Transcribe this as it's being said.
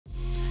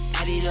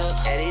Add it up,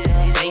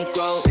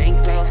 bankroll,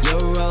 euro,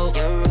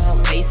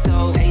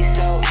 peso,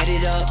 add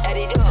it up.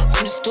 I'm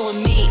just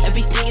doing me,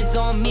 everything is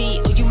on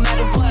me. Oh, you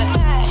matter what?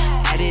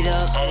 Add it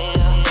up,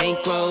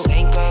 bankroll,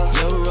 euro,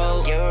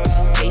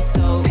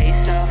 peso,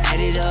 add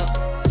it up.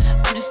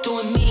 I'm just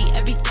doing me,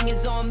 everything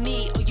is on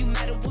me. Oh, you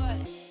matter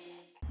what?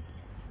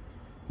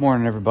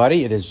 Morning,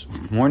 everybody. It is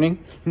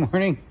morning.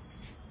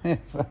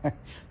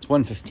 It's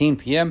 1:15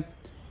 p.m.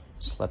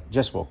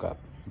 Just woke up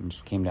and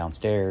just came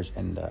downstairs,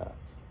 and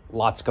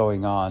lots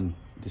going on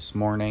this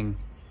morning.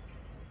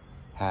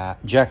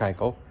 Jack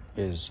Eichel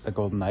is a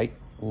Golden Knight.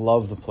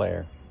 Love the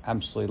player.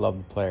 Absolutely love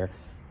the player.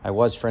 I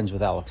was friends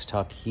with Alex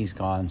Tuck. He's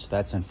gone, so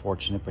that's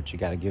unfortunate, but you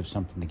got to give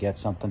something to get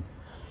something.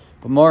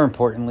 But more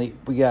importantly,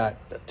 we got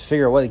to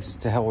figure out what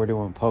the hell we're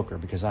doing with poker,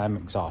 because I'm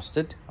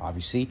exhausted,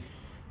 obviously.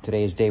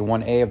 Today is day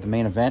 1A of the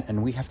main event,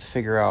 and we have to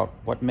figure out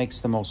what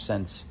makes the most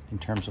sense in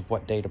terms of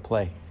what day to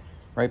play.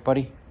 Right,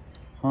 buddy?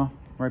 Huh?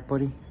 Right,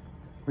 buddy?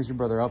 Where's your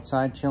brother?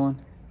 Outside chilling?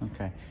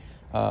 Okay.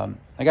 I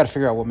got to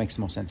figure out what makes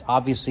the most sense.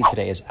 Obviously,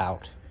 today is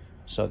out.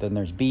 So then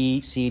there's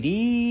B, C,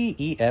 D,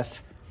 E,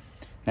 F.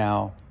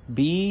 Now,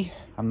 B,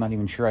 I'm not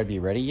even sure I'd be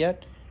ready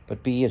yet,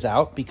 but B is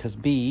out because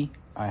B,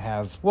 I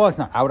have, well, it's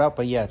not out,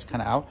 but yeah, it's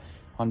kind of out.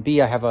 On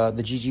B, I have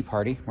the GG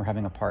party. We're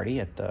having a party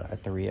at the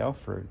Rio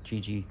for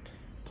GG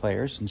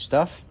players and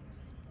stuff.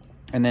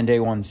 And then day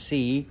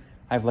 1C,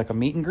 I have like a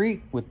meet and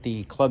greet with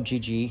the Club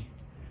GG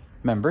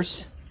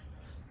members.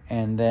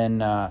 And then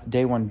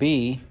day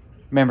 1B,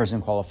 members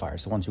and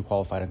qualifiers, the ones who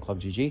qualified on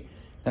Club GG.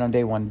 Then on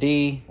day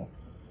 1D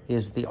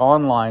is the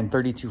online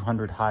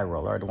 3200 high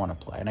roller I don't want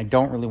to play. And I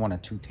don't really want a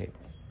two-table,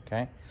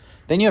 okay?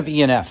 Then you have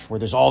E and F, where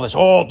there's all this,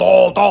 don't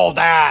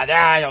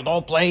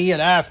play E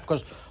and F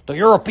because the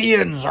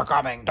Europeans are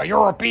coming. The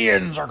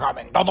Europeans are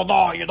coming.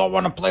 You don't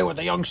want to play with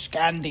the young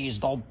Scandies.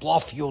 They'll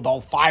bluff you.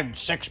 They'll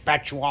 5-6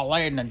 bet you all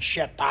in and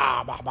shit.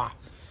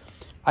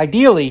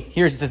 Ideally,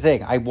 here's the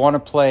thing. I want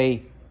to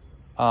play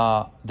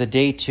the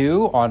day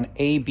 2 on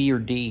A, B, or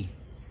D.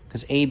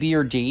 Because A, B,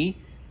 or D,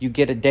 you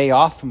get a day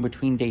off from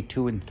between day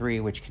 2 and 3,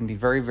 which can be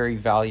very, very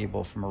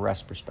valuable from a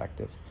rest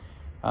perspective.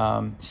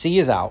 C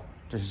is out.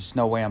 There's just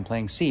no way I'm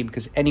playing C,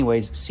 because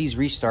anyways, C's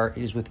restart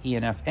is with E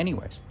and F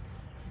anyways.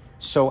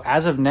 So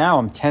as of now,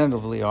 I'm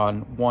tentatively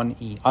on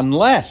 1E.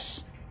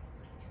 Unless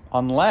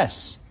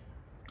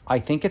I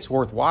think it's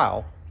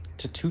worthwhile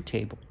to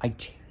two-table. I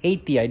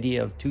hate the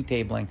idea of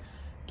two-tabling,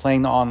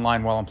 playing the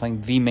online while I'm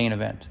playing the main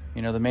event.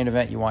 You know, the main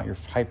event, you want your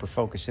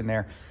hyper-focus in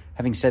there.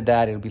 Having said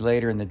that, it'll be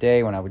later in the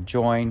day when I would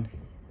join.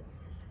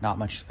 Not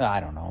much, I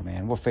don't know,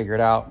 man. We'll figure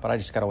it out, but I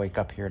just got to wake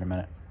up here in a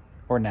minute.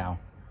 Or now.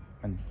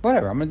 And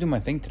whatever, I'm going to do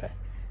my thing today.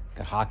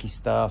 Got hockey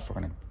stuff.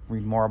 We're going to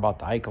read more about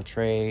the Eichel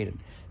trade and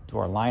do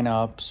our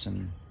lineups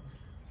and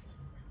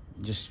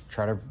just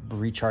try to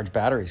recharge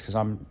batteries because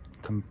I'm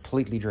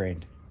completely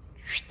drained.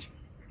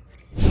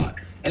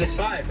 And it's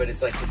fine, but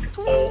it's like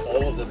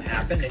all of them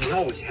happened, and he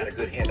always had a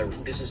good hand.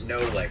 This is no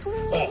like,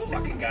 oh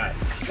fucking god.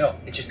 No,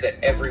 it's just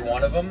that every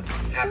one of them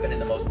happened in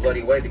the most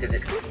bloody way because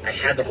I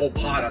had the whole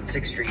pot on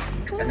 6th Street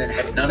and then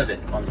had none of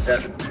it on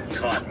 7. He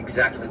caught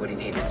exactly what he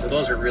needed. So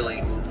those are really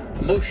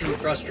emotionally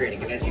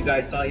frustrating. And as you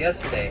guys saw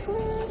yesterday,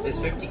 this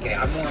 50K,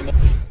 I'm more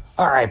emotional.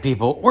 All right,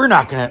 people,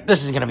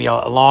 this is going to be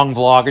a long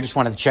vlog. I just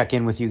wanted to check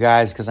in with you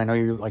guys because I know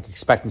you're like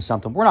expecting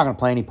something. We're not going to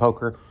play any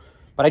poker,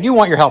 but I do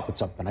want your help with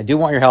something. I do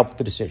want your help with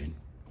the decision.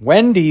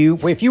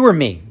 If you were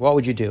me, what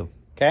would you do?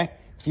 Okay?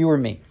 If you were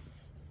me,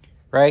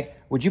 right?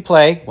 Would you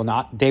play, well,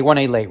 not day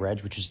 1A late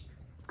reg, which is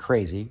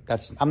crazy.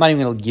 I'm not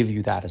even going to give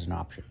you that as an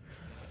option.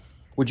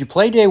 Would you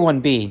play day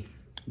 1B,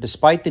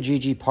 despite the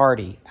GG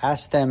party,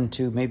 ask them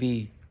to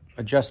maybe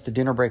adjust the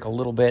dinner break a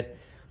little bit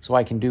so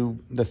I can do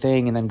the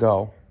thing and then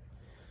go,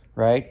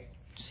 right?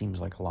 Seems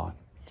like a lot.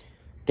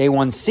 Day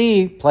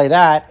 1C, play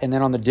that, and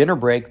then on the dinner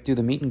break, do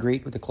the meet and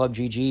greet with the Club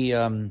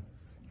GG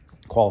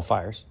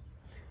qualifiers.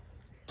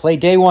 Play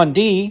day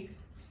 1D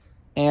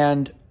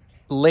and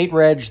late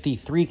reg the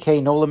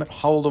 3K no limit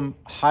hold'em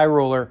high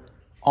roller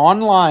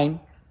online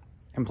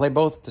and play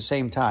both at the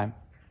same time.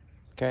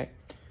 Okay.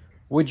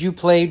 Would you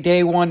play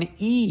day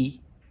 1E,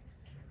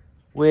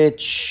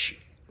 which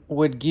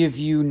would give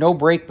you no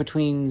break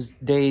between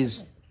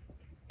days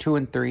 2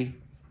 and 3,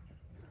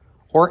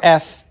 or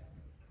F,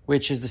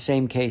 which is the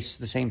same case,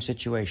 the same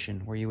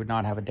situation where you would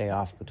not have a day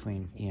off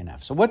between E and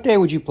F? So what day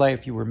would you play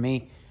if you were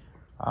me?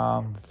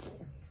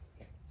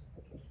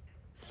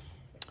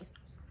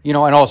 You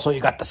know, and also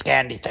you got the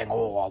Scandi thing.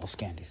 Oh, all the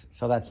Scandis.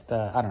 So that's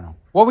I don't know.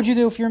 What would you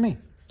do if you're me?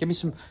 Give me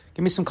some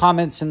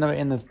comments in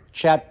the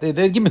chat.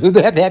 Give me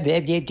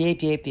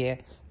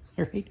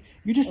right?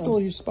 You just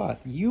stole your spot.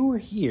 You were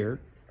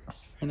here,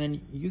 and then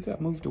you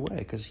got moved away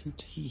because you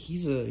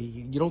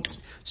don't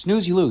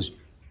snooze, you lose.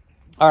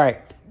 All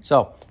right.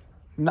 So,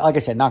 like I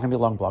said, not gonna be a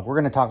long vlog. We're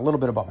gonna talk a little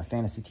bit about my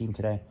fantasy team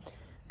today.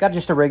 Got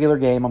just a regular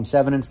game. I'm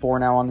 7-4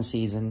 now on the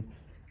season,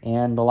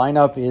 and the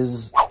lineup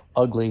is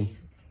ugly.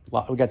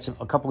 We got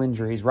a couple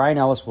injuries. Ryan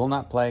Ellis will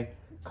not play.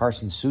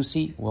 Carson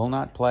Soucy will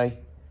not play.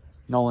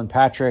 Nolan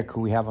Patrick, who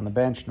we have on the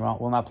bench,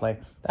 will not play.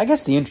 I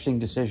guess the interesting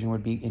decision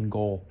would be in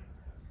goal.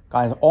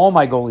 Guys, all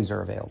my goalies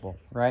are available,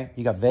 right?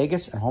 You got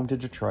Vegas and home to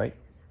Detroit.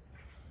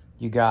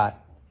 We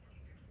got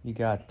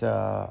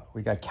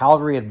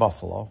Calgary at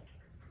Buffalo,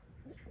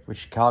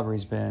 which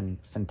Calgary's been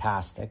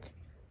fantastic.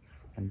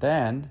 And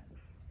then,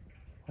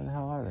 where the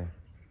hell are they?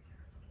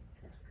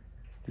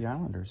 The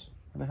Islanders.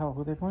 Where the hell,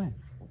 who are they playing?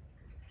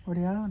 Where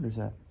are the Islanders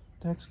at? What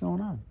the heck's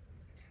going on?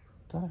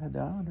 I thought I had the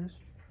Islanders.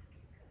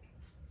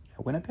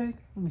 At Winnipeg?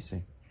 Let me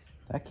see.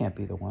 That can't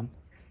be the one.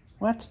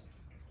 What?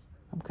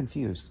 I'm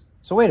confused.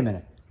 So wait a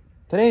minute.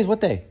 Today is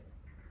what day?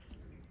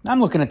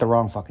 I'm looking at the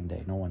wrong fucking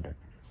day. No wonder.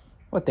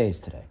 What day is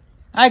today?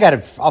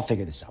 I'll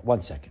figure this out.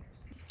 1 second.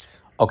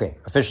 Okay,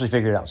 officially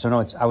figured it out. So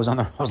no, I was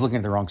looking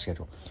at the wrong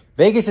schedule.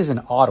 Vegas is in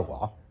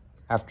Ottawa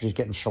after just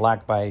getting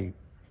shellacked by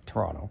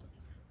Toronto.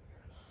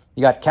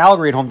 You got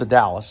Calgary at home to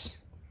Dallas.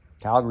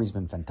 Calgary's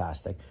been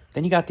fantastic.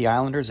 Then you got the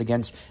Islanders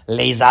against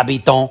Les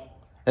Habitants.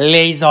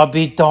 Les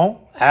Habitants.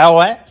 Ah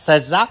ouais, c'est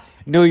ça.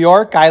 New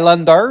York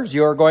Islanders,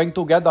 you're going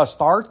to get a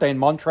start in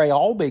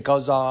Montreal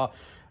because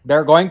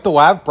they're going to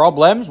have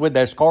problems with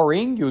the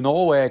scoring. You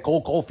know,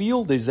 Cole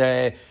Caulfield is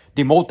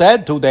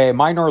demoted to the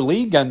minor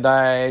league, and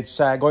it's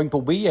going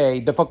to be a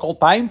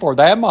difficult time for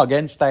them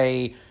against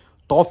a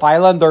tough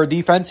Islander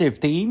defensive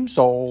team.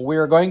 So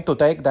we're going to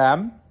take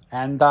them,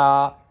 and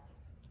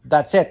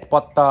that's it.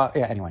 But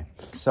yeah, anyway.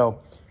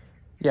 So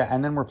yeah,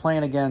 and then we're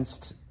playing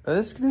against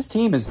this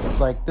team is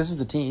like, this is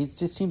the team. It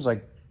just seems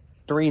like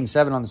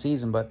 3-7 on the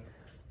season, but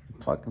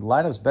fucking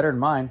lineup's better than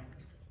mine.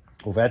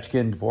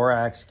 Ovechkin,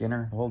 Dvorak,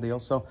 Skinner, the whole deal.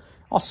 So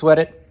I'll sweat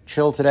it,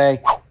 chill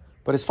today.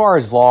 But as far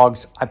as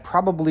vlogs, I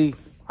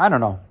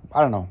don't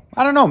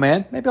know,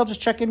 man. Maybe I'll just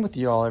check in with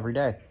you all every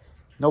day.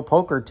 No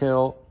poker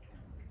till,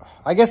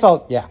 I guess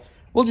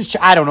we'll just,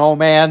 I don't know,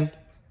 man.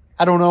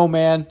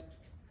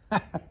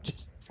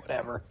 Just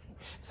whatever.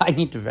 I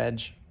need to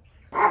veg.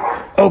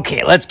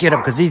 Okay, let's get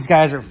up because these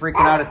guys are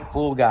freaking out at the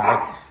pool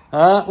guy.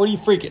 Huh? What are you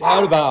freaking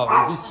out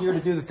about? He's just here to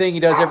do the thing he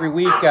does every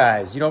week,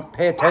 guys. You don't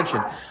pay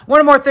attention.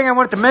 One more thing I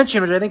wanted to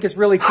mention, which I think is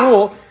really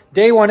cool.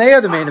 Day 1A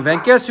of the main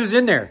event. Guess who's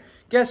in there?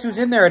 Guess who's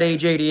in there at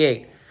age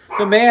 88?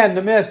 The man,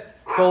 the myth,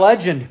 the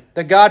legend,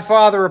 the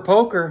godfather of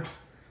poker,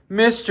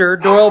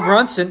 Mr. Doyle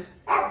Brunson.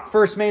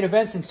 First main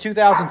event since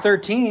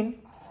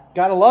 2013.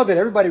 Gotta love it.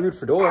 Everybody root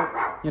for Doyle,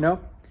 you know?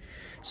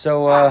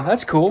 So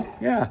that's cool.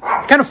 Yeah.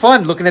 It's kind of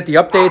fun looking at the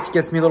updates.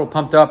 Gets me a little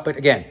pumped up. But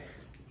again,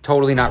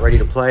 totally not ready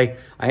to play.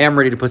 I am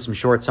ready to put some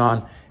shorts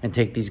on and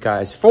take these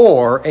guys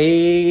for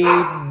a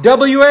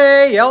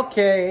WALK.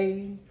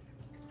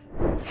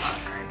 All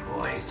right,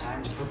 boys.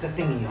 Time to put the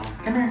thingy on.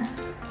 Come here.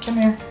 Come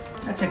here.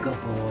 That's a good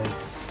boy.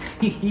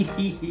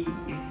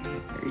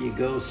 There you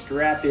go.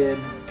 Strap in.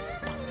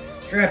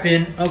 Strap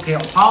in. Okay,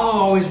 Apollo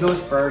always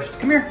goes first.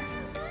 Come here.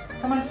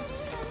 Come on.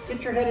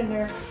 Get your head in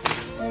there.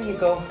 There you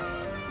go.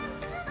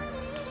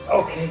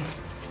 Okay.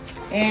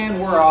 And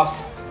we're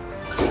off.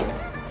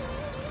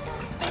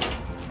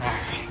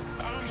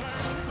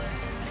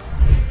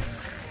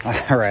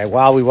 All right,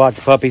 while we walk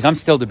the puppies, I'm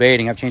still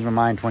debating. I've changed my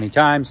mind 20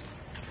 times.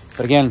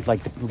 But again,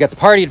 like we got the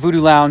party at Voodoo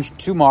Lounge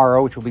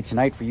tomorrow, which will be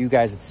tonight for you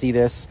guys that see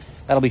this.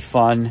 That'll be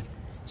fun.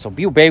 So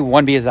B-Bay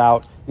 1B is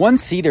out.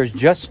 1C, there's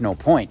just no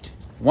point.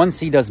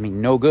 1C does me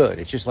no good.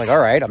 It's just like, all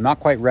right, I'm not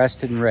quite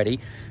rested and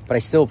ready, but I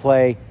still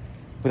play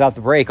without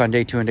the break on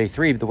day 2 and day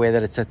 3 the way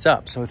that it sets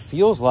up. So it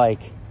feels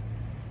like,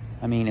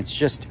 I mean, it's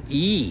just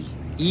E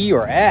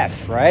or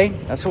F, right?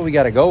 That's what we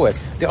got to go with.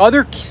 The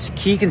other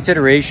key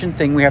consideration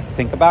thing we have to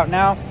think about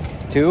now,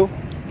 too,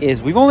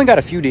 is we've only got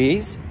a few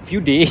days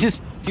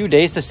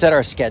to set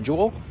our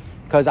schedule,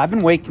 because I've been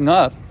waking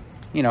up,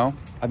 you know,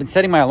 I've been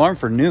setting my alarm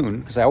for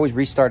noon, because I always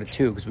restart at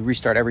 2, because we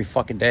restart every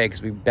fucking day,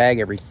 because we bag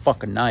every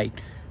fucking night.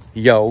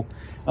 Yo.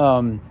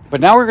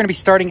 But now we're going to be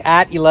starting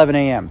at 11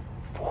 a.m.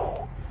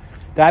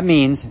 That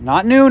means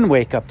not noon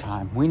wake up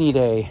time. We need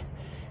a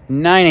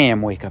 9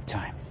 a.m. wake up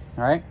time.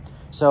 All right.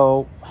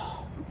 So,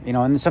 you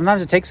know, and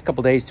sometimes it takes a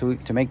couple days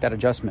to make that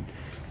adjustment.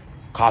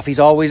 Coffee's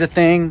always a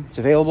thing. It's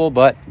available,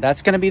 but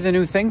that's going to be the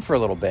new thing for a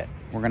little bit.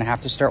 We're going to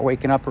have to start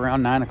waking up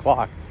around 9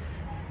 o'clock.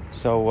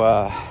 So,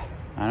 I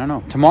don't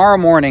know. Tomorrow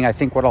morning, I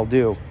think what I'll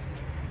do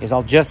is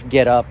I'll just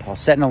get up. I'll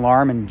set an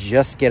alarm and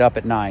just get up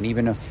at 9,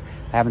 even if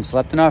I haven't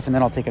slept enough, and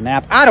then I'll take a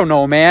nap. I don't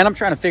know, man. I'm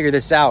trying to figure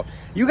this out.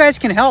 You guys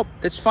can help.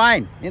 That's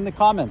fine. In the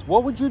comments,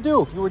 what would you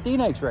do if you were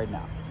DNegs right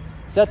now?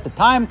 Set the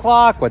time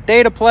clock, what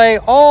day to play,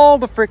 all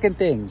the freaking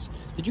things.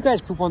 Did you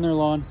guys poop on their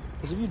lawn?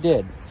 Because if you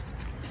did,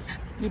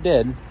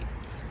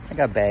 I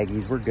got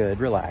baggies. We're good.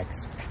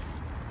 Relax.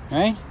 All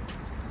right?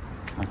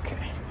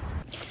 Okay.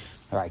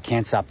 All right.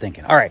 Can't stop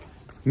thinking. All right.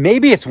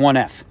 Maybe it's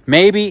 1F.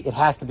 Maybe it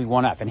has to be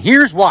 1F. And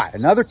here's why.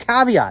 Another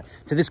caveat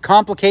to this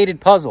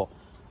complicated puzzle.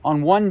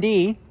 On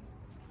 1D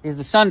is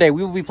the Sunday.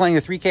 We will be playing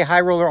the 3K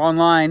High Roller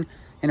online.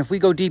 And if we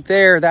go deep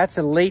there, that's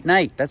a late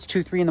night. That's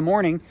 2, 3 in the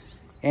morning.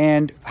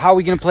 And how are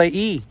we going to play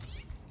E?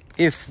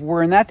 If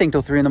we're in that thing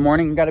till 3 in the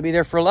morning, you got to be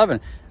there for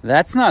 11.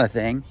 That's not a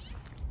thing.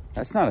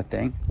 That's not a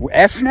thing.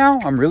 F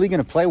now? I'm really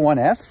going to play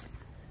 1F?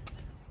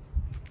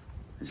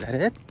 Is that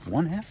it?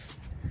 1F?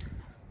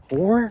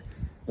 Or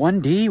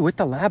 1D with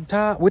the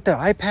laptop, with the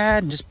iPad,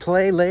 and just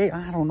play late.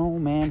 I don't know,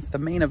 man. It's the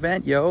main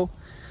event, yo.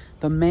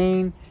 The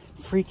main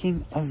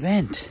freaking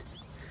event.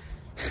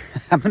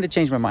 I'm going to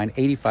change my mind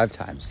 85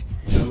 times.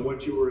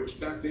 What you were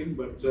expecting,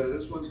 but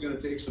this one's going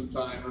to take some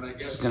time, and I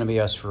guess it's going to be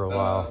us for a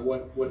while.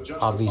 What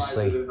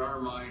obviously, it in our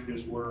mind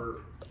is we're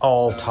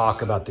all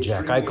talk about the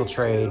Jack Eichel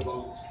trade,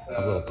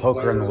 a little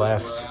poker on the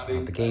left,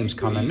 the game's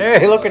coming.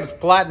 Hey, look at it's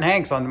Platt and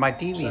Hanks on my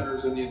TV.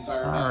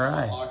 All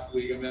right.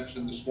 League I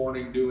mentioned this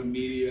morning doing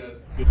media.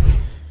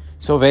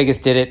 So Vegas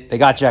did it. They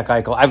got Jack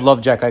Eichel. I've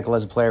loved Jack Eichel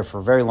as a player for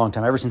a very long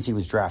time, ever since he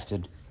was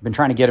drafted. I've been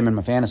trying to get him in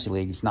my fantasy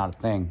league. It's not a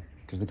thing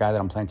because the guy that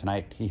I'm playing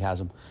tonight, he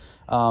has him.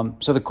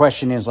 So the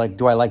question is, like,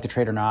 do I like the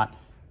trade or not?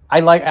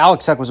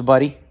 Alex Suck was a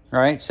buddy,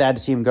 right? Sad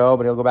to see him go,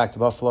 but he'll go back to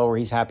Buffalo where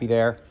he's happy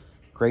there.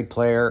 Great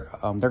player.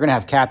 They're going to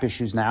have cap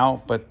issues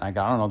now, but I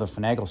don't know, they'll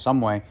finagle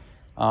some way.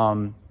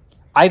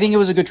 I think it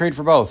was a good trade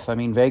for both. I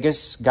mean,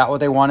 Vegas got what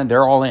they wanted.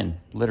 They're all in,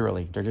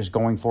 literally. They're just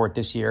going for it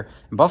this year.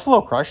 And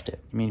Buffalo crushed it.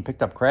 I mean, you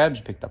picked up Krebs,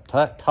 you picked up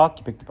Tuck,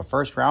 you picked up a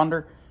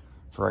first-rounder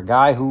for a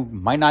guy who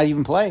might not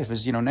even play if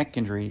his neck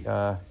injury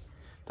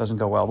doesn't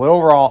go well. But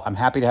overall, I'm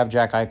happy to have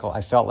Jack Eichel.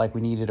 I felt like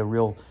we needed a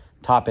real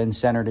top-end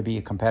center to be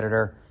a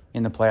competitor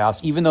in the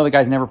playoffs. Even though the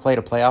guy's never played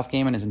a playoff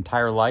game in his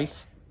entire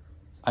life,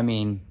 I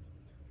mean,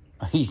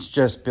 he's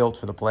just built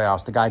for the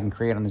playoffs. The guy can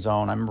create on his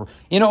own. I remember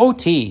in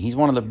OT, he's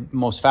one of the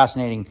most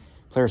fascinating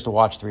players to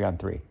watch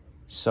 3-on-3.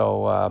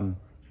 So,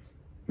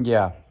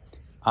 yeah,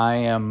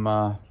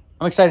 I'm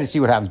excited to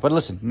see what happens. But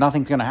listen,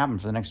 nothing's going to happen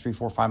for the next 3,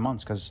 4, 5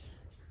 months because,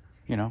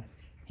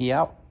 he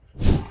out.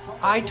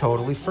 I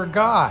totally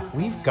forgot.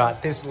 We've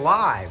got this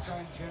live.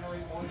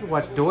 You can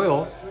watch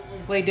Doyle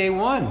play day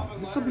one.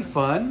 This will be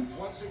fun.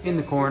 In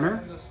the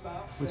corner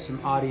with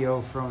some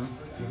audio from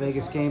the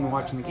Vegas game and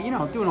watching the game.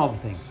 Doing all the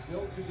things.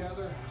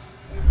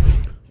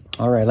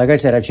 All right, like I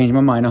said, I've changed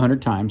my mind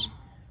 100 times.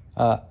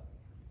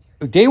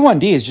 Day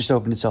 1D has just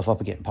opened itself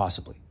up again,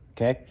 possibly.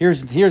 Okay,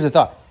 here's the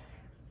thought.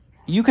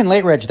 You can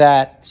late reg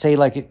that, say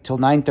like till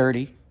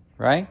 9:30,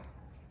 right?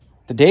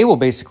 The day will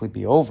basically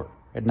be over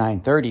at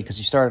 9:30 because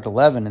you start at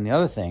 11 and the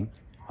other thing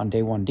on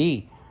day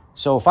 1D.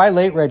 So if I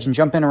late reg and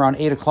jump in around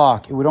 8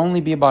 o'clock, it would only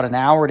be about an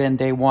hour to end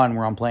day one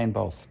where I'm playing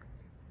both.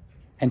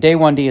 And day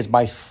 1D is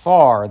by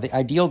far the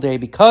ideal day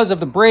because of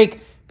the break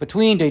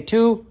between day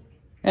 2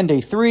 and day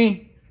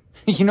 3.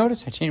 You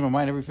notice I change my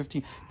mind every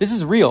 15. This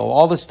is real.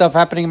 All this stuff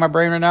happening in my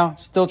brain right now,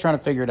 still trying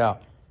to figure it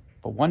out.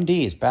 But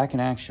 1D is back in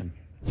action.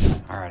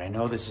 All right, I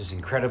know this is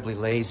incredibly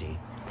lazy,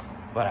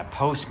 but I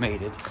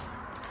postmated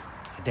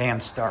a damn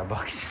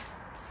Starbucks.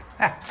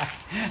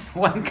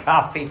 One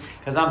coffee,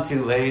 because I'm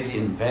too lazy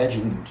and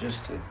vegging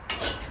just to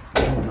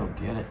go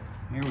get it.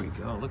 Here we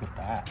go. Look at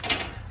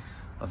that.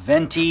 A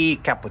venti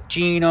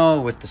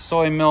cappuccino with the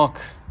soy milk.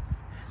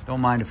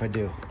 Don't mind if I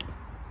do.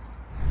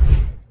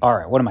 All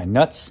right, what am I,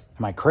 nuts?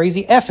 Am I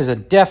crazy? F is a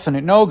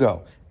definite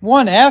no-go.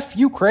 1F?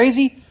 You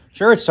crazy?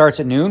 Sure, it starts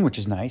at noon, which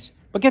is nice.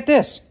 But get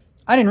this.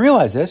 I didn't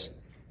realize this.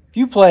 If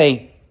you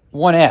play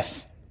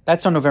 1F,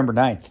 that's on November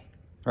 9th,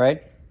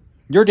 right?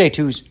 Your day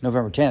 2's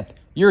November 10th.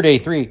 Your day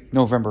 3,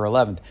 November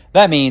 11th.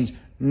 That means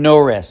no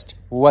rest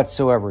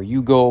whatsoever.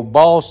 You go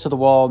balls to the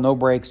wall, no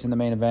breaks in the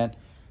main event.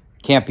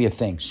 Can't be a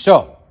thing.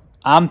 So,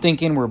 I'm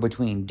thinking we're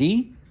between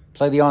D,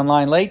 play the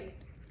online late,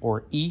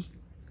 or E,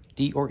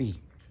 D or E,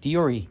 D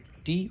or E,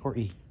 D or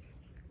E,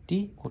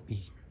 D or E.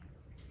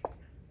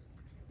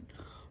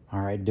 All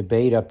right,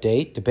 debate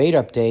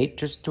update.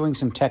 Just doing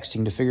some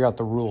texting to figure out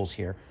the rules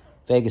here.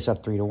 Vegas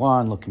up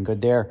 3-1, looking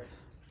good there.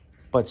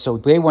 But so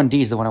day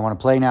 1D is the one I want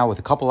to play now with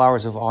a couple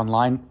hours of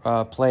online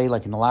play,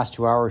 like in the last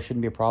 2 hours,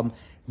 shouldn't be a problem.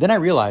 Then I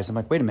realized, I'm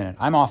like, wait a minute,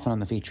 I'm often on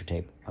the feature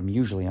table. I'm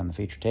usually on the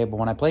feature table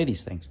when I play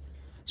these things.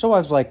 So I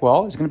was like,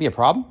 well, is it going to be a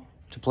problem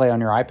to play on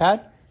your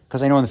iPad?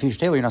 Because I know on the feature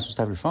table, you're not supposed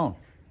to have your phone.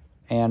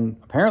 And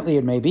apparently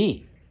it may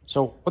be.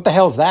 So what the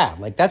hell is that?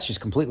 Like, that's just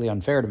completely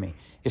unfair to me.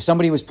 If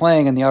somebody was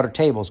playing in the outer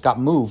tables, got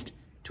moved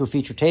to a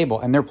feature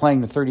table, and they're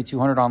playing the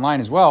 3200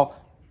 online as well,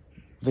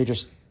 they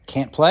just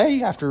can't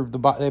play after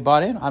they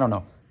bought in? I don't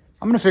know.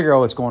 I'm going to figure out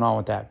what's going on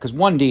with that. Because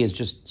 1D is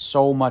just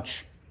so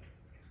much,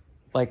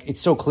 like, it's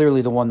so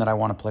clearly the one that I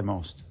want to play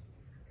most.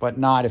 But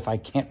not if I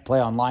can't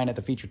play online at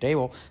the feature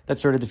table.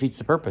 That sort of defeats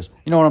the purpose.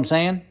 You know what I'm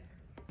saying?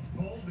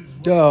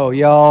 Oh,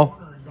 y'all.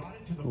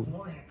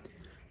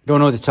 Don't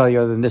know what to tell you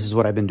other than this is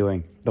what I've been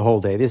doing the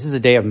whole day. This is a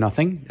day of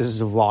nothing. This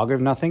is a vlog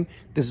of nothing.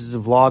 This is a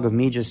vlog of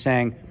me just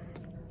saying,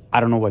 I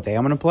don't know what day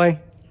I'm going to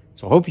play.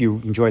 So I hope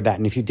you enjoyed that.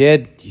 And if you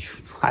did,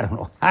 I don't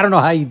know. I don't know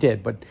how you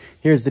did, but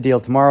here's the deal.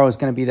 Tomorrow is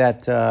going to be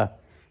that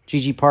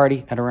GG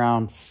party at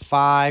around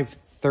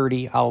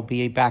 5:30. I'll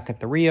be back at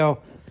the Rio.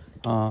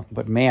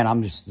 But man,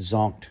 I'm just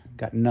zonked.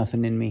 Got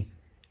nothing in me.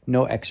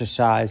 No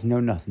exercise, no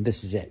nothing.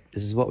 This is it.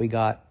 This is what we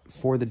got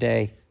for the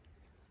day.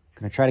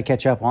 Going to try to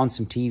catch up on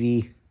some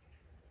TV,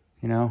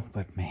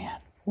 but man,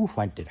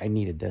 I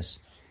needed this.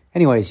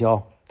 Anyways,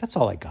 y'all, that's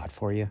all I got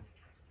for you.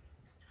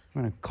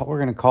 We're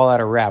gonna call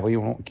that a wrap.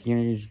 You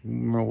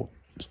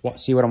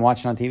see what I'm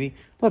watching on TV?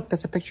 Look,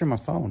 that's a picture of my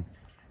phone.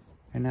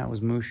 And that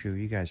was Mooshu.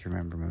 You guys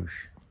remember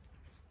Moosh.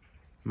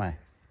 My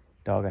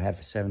Dog I had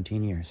for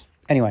 17 years.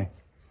 Anyway,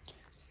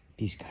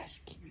 these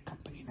guys keep me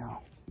company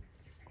now.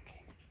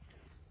 Okay.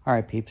 All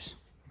right, peeps.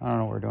 I don't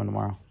know what we're doing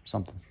tomorrow.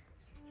 Something.